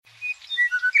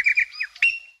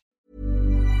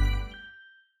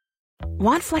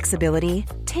Want flexibility?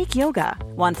 Take yoga.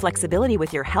 Want flexibility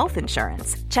with your health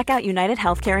insurance? Check out United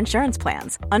Healthcare Insurance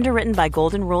Plans. Underwritten by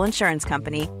Golden Rule Insurance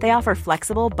Company, they offer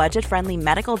flexible, budget-friendly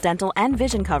medical, dental, and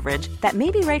vision coverage that may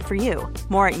be right for you.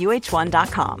 More at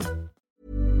uh1.com.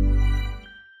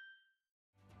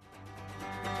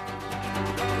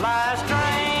 Last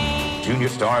train. Junior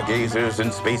stargazers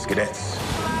and space cadets.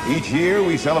 Each year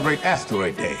we celebrate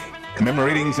Asteroid Day,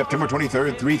 commemorating September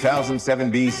 23rd,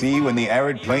 3007 BC, when the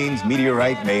arid plains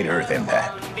meteorite made Earth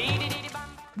impact.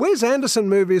 Wes Anderson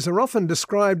movies are often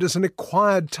described as an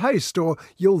acquired taste, or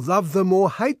you'll love them or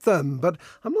hate them, but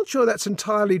I'm not sure that's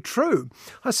entirely true.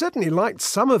 I certainly liked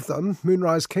some of them,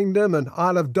 Moonrise Kingdom and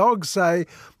Isle of Dogs, say,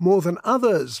 more than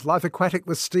others, Life Aquatic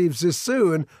with Steve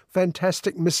Zissou and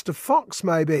Fantastic Mr. Fox,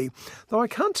 maybe, though I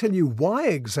can't tell you why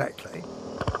exactly.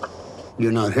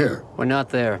 You're not here. We're not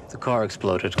there. The car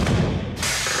exploded.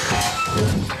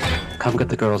 Come get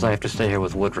the girls. I have to stay here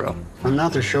with Woodrow. I'm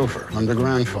not the chauffeur. I'm the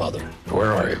grandfather.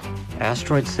 Where are you?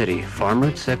 Asteroid City, Farm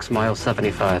Route 6, mile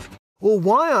 75. Or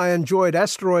why I enjoyed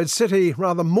Asteroid City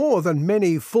rather more than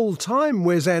many full-time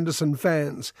Wes Anderson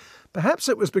fans. Perhaps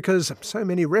it was because so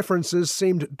many references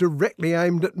seemed directly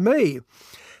aimed at me.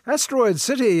 Asteroid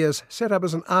City is set up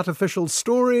as an artificial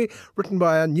story written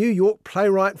by a New York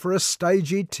playwright for a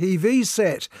stagey TV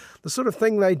set, the sort of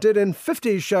thing they did in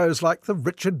 50s shows like The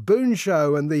Richard Boone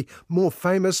Show and the more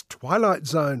famous Twilight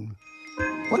Zone.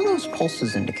 What do those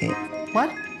pulses indicate?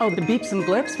 What? Oh, the beeps and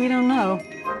blips? We don't know.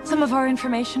 Some of our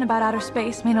information about outer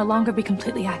space may no longer be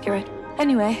completely accurate.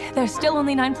 Anyway, there's still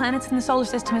only 9 planets in the solar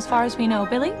system as far as we know,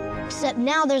 Billy? Except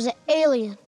now there's an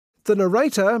alien. The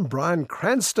narrator, Bryan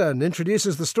Cranston,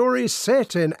 introduces the story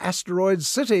set in Asteroid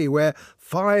City, where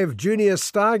 5 junior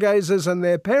stargazers and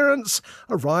their parents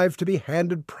arrive to be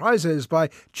handed prizes by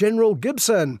General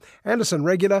Gibson, Anderson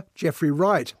regular Jeffrey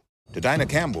Wright. To Dinah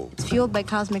Campbell. It's fueled by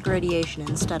cosmic radiation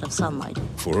instead of sunlight.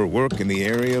 For her work in the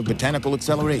area of botanical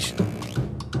acceleration.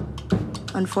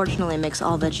 Unfortunately, it makes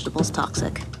all vegetables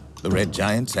toxic. The Red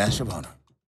Giant Sash of Honor.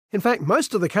 In fact,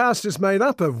 most of the cast is made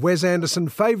up of Wes Anderson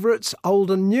favourites,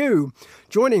 old and new.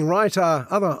 Joining Wright are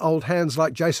other old hands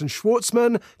like Jason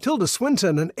Schwartzman, Tilda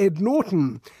Swinton and Ed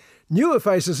Norton. Newer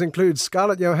faces include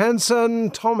Scarlett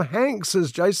Johansson, Tom Hanks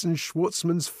as Jason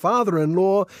Schwartzman's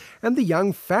father-in-law, and the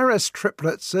young Farris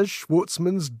triplets as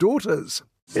Schwartzman's daughters.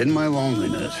 In my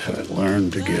loneliness, I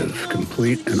learned to give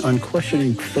complete and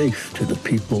unquestioning faith to the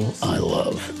people I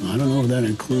love. I don't know if that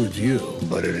includes you,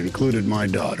 but it included my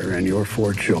daughter and your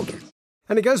 4 children.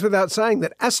 And it goes without saying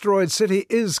that Asteroid City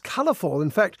is colourful. In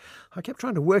fact, I kept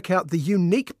trying to work out the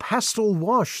unique pastel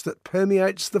wash that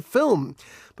permeates the film.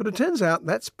 But it turns out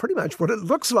that's pretty much what it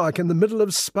looks like in the middle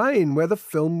of Spain, where the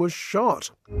film was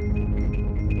shot.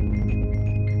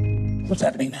 What's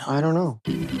happening now? I don't know.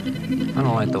 I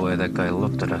don't like the way that guy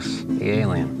looked at us. The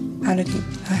alien. How did he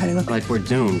look? Like we're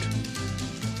doomed.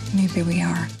 Maybe we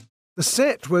are. The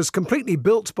set was completely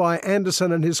built by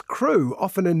Anderson and his crew,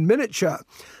 often in miniature.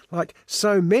 Like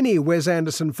so many Wes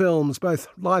Anderson films, both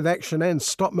live-action and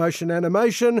stop-motion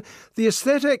animation, the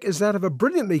aesthetic is that of a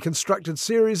brilliantly constructed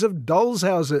series of dolls'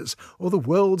 houses, or the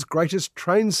world's greatest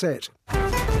train set.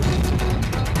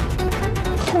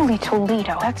 Holy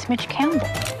Toledo, that's Mitch Campbell.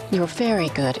 You were very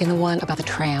good in the one about the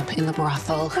tramp in the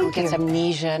brothel who gets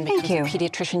amnesia and becomes a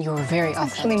pediatrician. You were very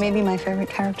authentic. Actually, maybe my favorite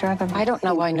character ever. I don't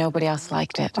know why nobody else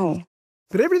liked it. Oh.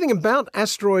 But everything about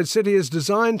Asteroid City is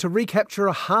designed to recapture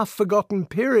a half-forgotten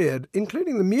period,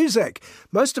 including the music.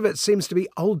 Most of it seems to be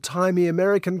old-timey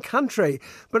American country,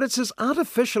 but it's as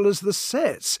artificial as the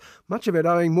sets, much of it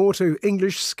owing more to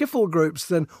English skiffle groups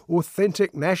than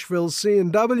authentic Nashville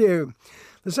C&W.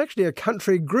 There's actually a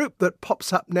country group that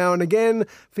pops up now and again,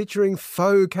 featuring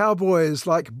faux cowboys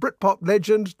like Britpop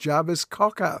legend Jarvis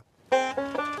Cocker.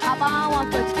 Papa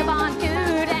wants to skip on to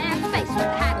dance, face with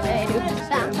hat lady.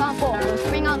 Sound on 4,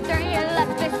 swing on 3,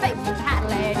 left his face with hat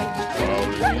lady.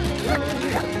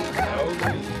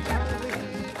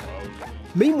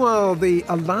 Meanwhile, the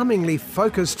alarmingly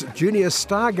focused junior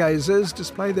stargazers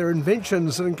display their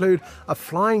inventions that include a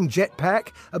flying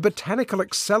jetpack, a botanical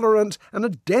accelerant, and a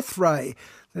death ray.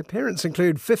 Their parents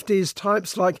include 50s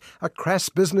types like a crass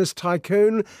business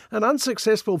tycoon, an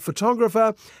unsuccessful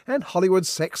photographer, and Hollywood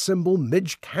sex symbol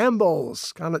Midge Campbell,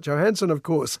 Scarlett Johansson, of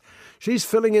course. She's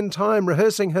filling in time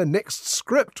rehearsing her next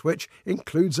script, which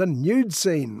includes a nude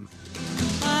scene.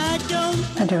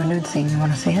 I do a nude scene. You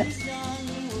want to see it?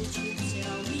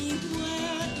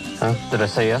 Huh? Did I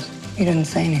say yes? You didn't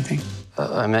say anything.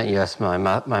 I meant yes. My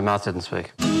mouth didn't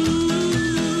speak.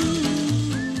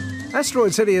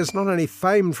 Asteroid City is not only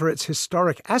famed for its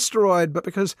historic asteroid, but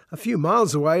because a few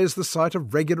miles away is the site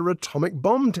of regular atomic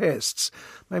bomb tests.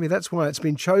 Maybe that's why it's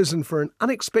been chosen for an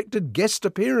unexpected guest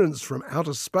appearance from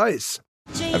outer space.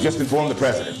 I've just informed the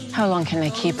president. How long can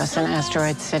they keep us in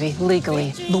Asteroid City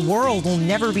legally? The world will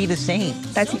never be the same.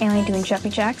 That's an alien doing jumpy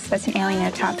jacks. That's an alien in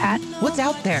a top hat. What's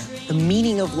out there? The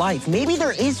meaning of life. Maybe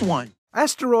there is one.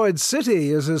 Asteroid City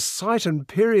is as site and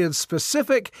period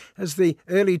specific as the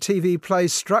early TV play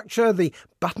structure, the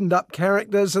buttoned-up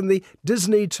characters and the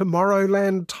Disney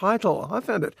Tomorrowland title. I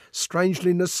found it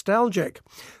strangely nostalgic.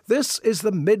 This is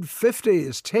the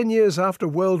mid-50s, 10 years after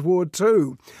World War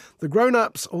II. The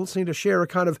grown-ups all seem to share a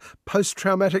kind of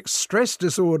post-traumatic stress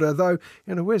disorder, though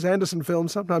in a Wes Anderson film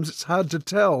sometimes it's hard to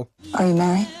tell. Are you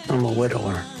married? I'm a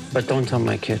widower, but don't tell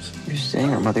my kids. You're saying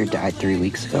her mother died 3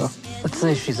 weeks ago? Let's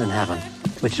say she's in heaven,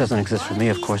 which doesn't exist for me,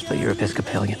 of course, but you're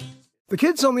Episcopalian. The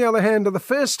kids, on the other hand, are the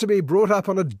first to be brought up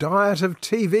on a diet of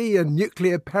TV and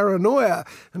nuclear paranoia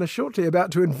and are shortly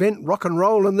about to invent rock and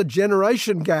roll and the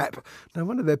generation gap. No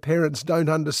wonder their parents don't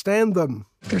understand them.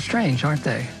 They're strange, aren't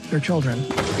they? They're children.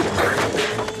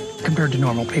 Compared to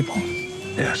normal people.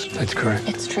 Yes, that's correct.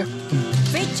 It's true.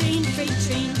 Freight train,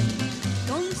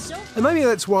 And maybe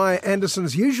that's why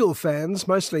Anderson's usual fans,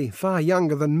 mostly far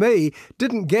younger than me,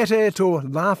 didn't get it or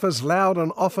laugh as loud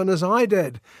and often as I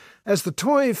did. As the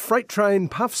toy freight train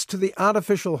puffs to the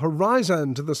artificial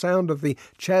horizon to the sound of the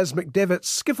Chas McDevitt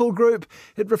skiffle group,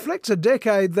 it reflects a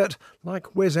decade that,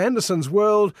 like Wes Anderson's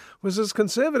world, was as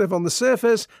conservative on the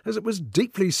surface as it was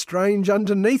deeply strange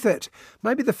underneath it.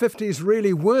 Maybe the 50s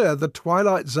really were the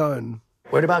Twilight Zone.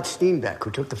 What about Steenbeck, who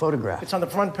took the photograph? It's on the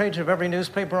front page of every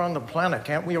newspaper on the planet.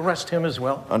 Can't we arrest him as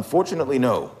well? Unfortunately,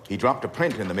 no. He dropped a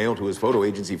print in the mail to his photo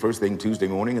agency first thing Tuesday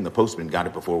morning, and the postman got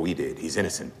it before we did. He's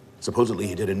innocent. Supposedly,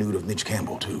 he did a nude of Mitch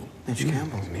Campbell, too. Mitch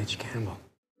Campbell. Mitch Campbell.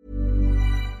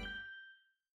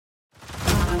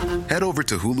 Head over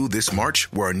to Hulu this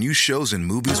March, where our new shows and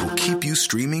movies will keep you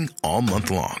streaming all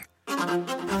month long.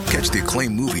 Catch the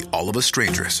acclaimed movie All of Us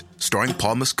Strangers, starring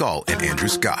Paul Mescal and Andrew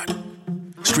Scott.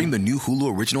 Stream the new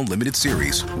Hulu original limited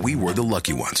series, We Were the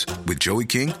Lucky Ones, with Joey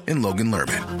King and Logan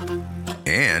Lerman.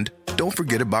 And don't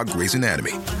forget about Grey's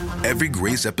Anatomy. Every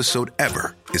Grey's episode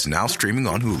ever is now streaming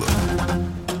on Hulu.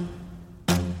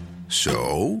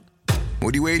 So,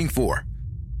 what are you waiting for?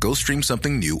 Go stream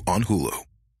something new on Hulu.